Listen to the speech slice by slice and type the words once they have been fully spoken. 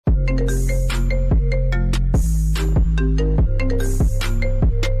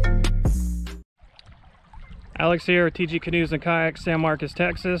Alex here with TG Canoes and Kayaks, San Marcos,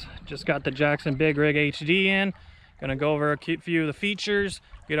 Texas. Just got the Jackson Big Rig HD in. Gonna go over a few of the features,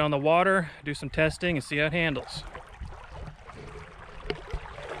 get on the water, do some testing, and see how it handles.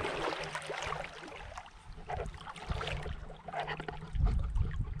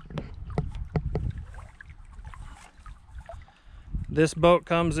 This boat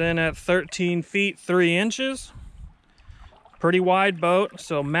comes in at 13 feet 3 inches. Pretty wide boat,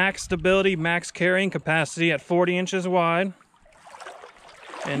 so max stability, max carrying capacity at 40 inches wide.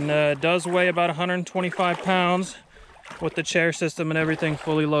 And does weigh about 125 pounds with the chair system and everything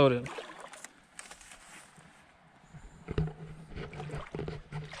fully loaded.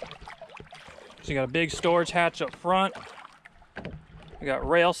 So you got a big storage hatch up front. You got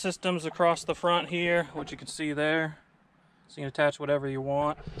rail systems across the front here, which you can see there. So you can attach whatever you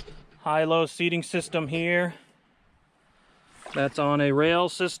want. High-low seating system here. That's on a rail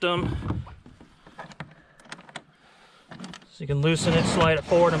system. So you can loosen it, slide it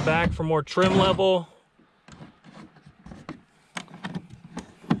forward and back for more trim level.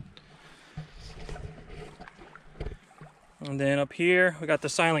 And then up here, we got the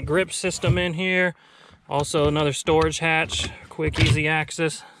silent grip system in here. Also another storage hatch, quick, easy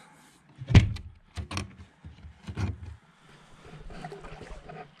access.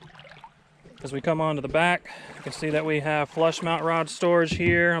 As we come onto the back, you can see that we have flush mount rod storage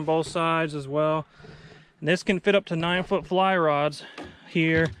here on both sides as well. And this can fit up to 9-foot fly rods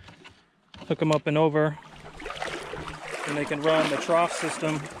here. Hook them up and over, and they can run the trough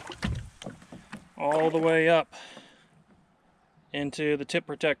system all the way up into the tip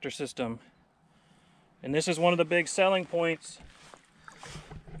protector system. And this is one of the big selling points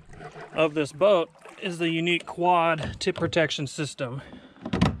of this boat, is the unique quad tip protection system.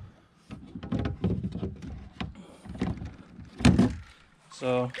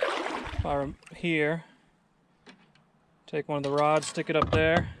 So if I'm here, take one of the rods, stick it up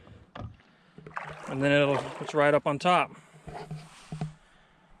there, and then it's right up on top.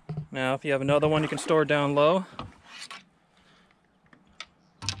 Now if you have another one, you can store it down low.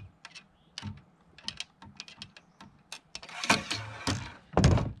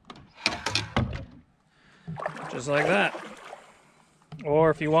 Just like that.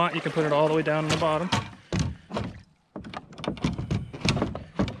 Or if you want, you can put it all the way down on the bottom.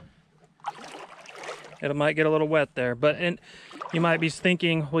 It might get a little wet there, but you might be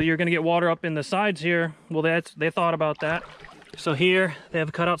thinking, well, you're going to get water up in the sides here. Well, they thought about that. So here they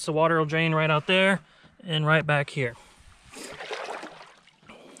have cutouts so water will drain right out there and right back here.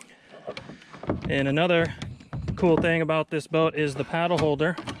 And another cool thing about this boat is the paddle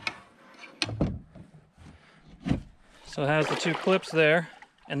holder. So it has the 2 clips there,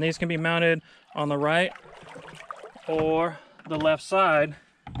 and these can be mounted on the right or the left side,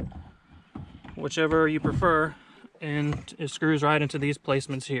 whichever you prefer, and it screws right into these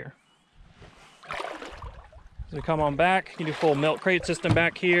placements here. So we come on back, you can do full milk crate system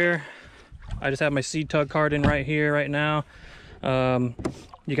back here. I just have my seed tug cart in right here right now.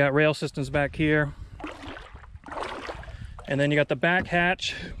 You got rail systems back here. And then you got the back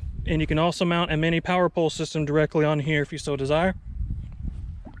hatch, and you can also mount a mini power pole system directly on here if you so desire.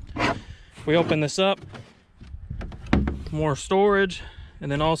 We open this up, more storage.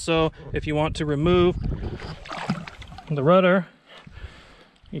 And then also, if you want to remove the rudder,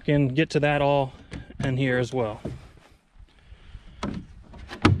 you can get to that all in here as well.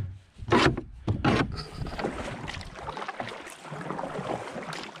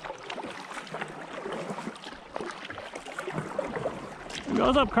 It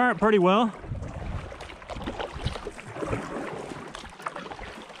goes up current pretty well.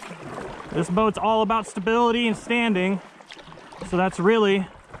 This boat's all about stability and standing. So that's really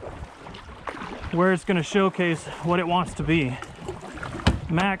where it's going to showcase what it wants to be.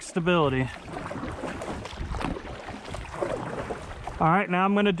 Max stability. All right, now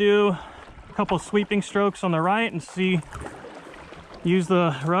I'm going to do a couple sweeping strokes on the right and use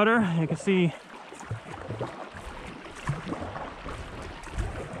the rudder. You can see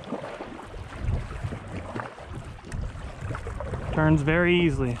turns very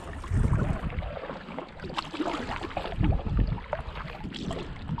easily.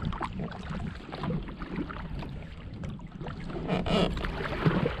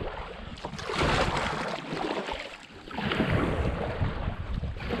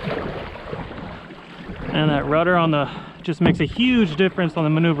 And that rudder on the just makes a huge difference on the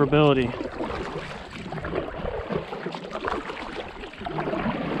maneuverability.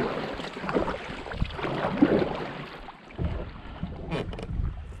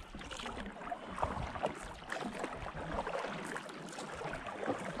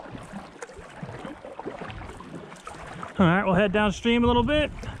 All right, we'll head downstream a little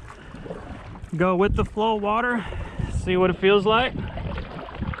bit, go with the flow of water, see what it feels like.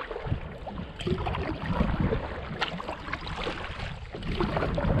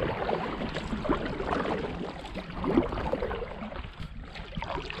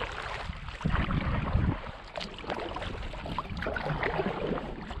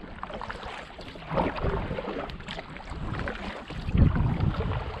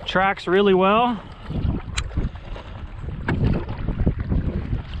 Tracks really well.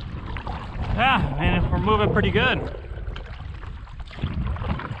 Yeah, man, we're moving pretty good.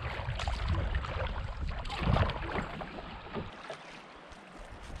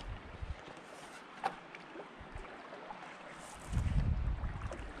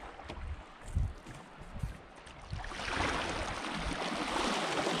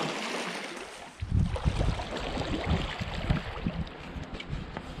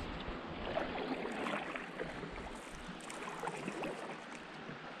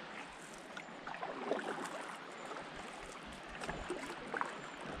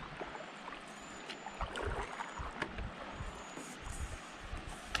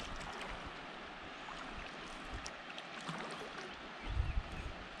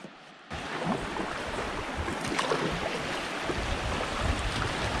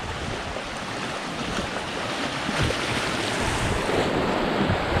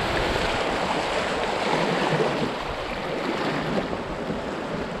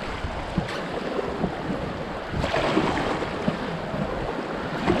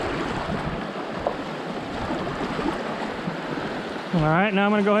 All right, now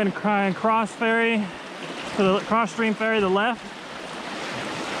I'm going to go ahead and try and cross ferry to the cross stream ferry to the left.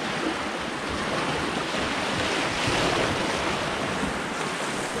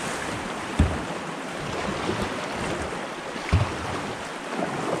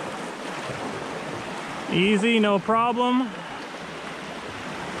 Easy, no problem.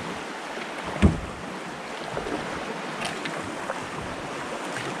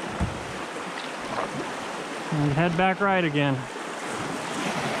 And head back right again.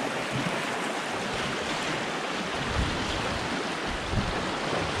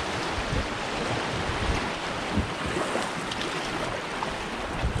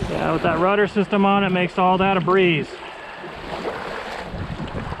 Yeah, with that rudder system on, it makes all that a breeze.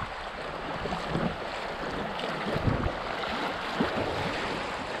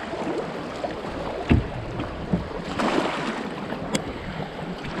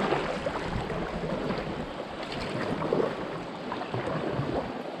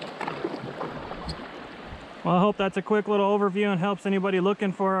 Well, I hope that's a quick little overview and helps anybody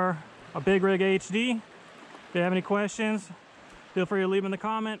looking for a big rig HD. If you have any questions, feel free to leave them in the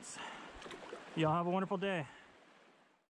comments. Y'all have a wonderful day.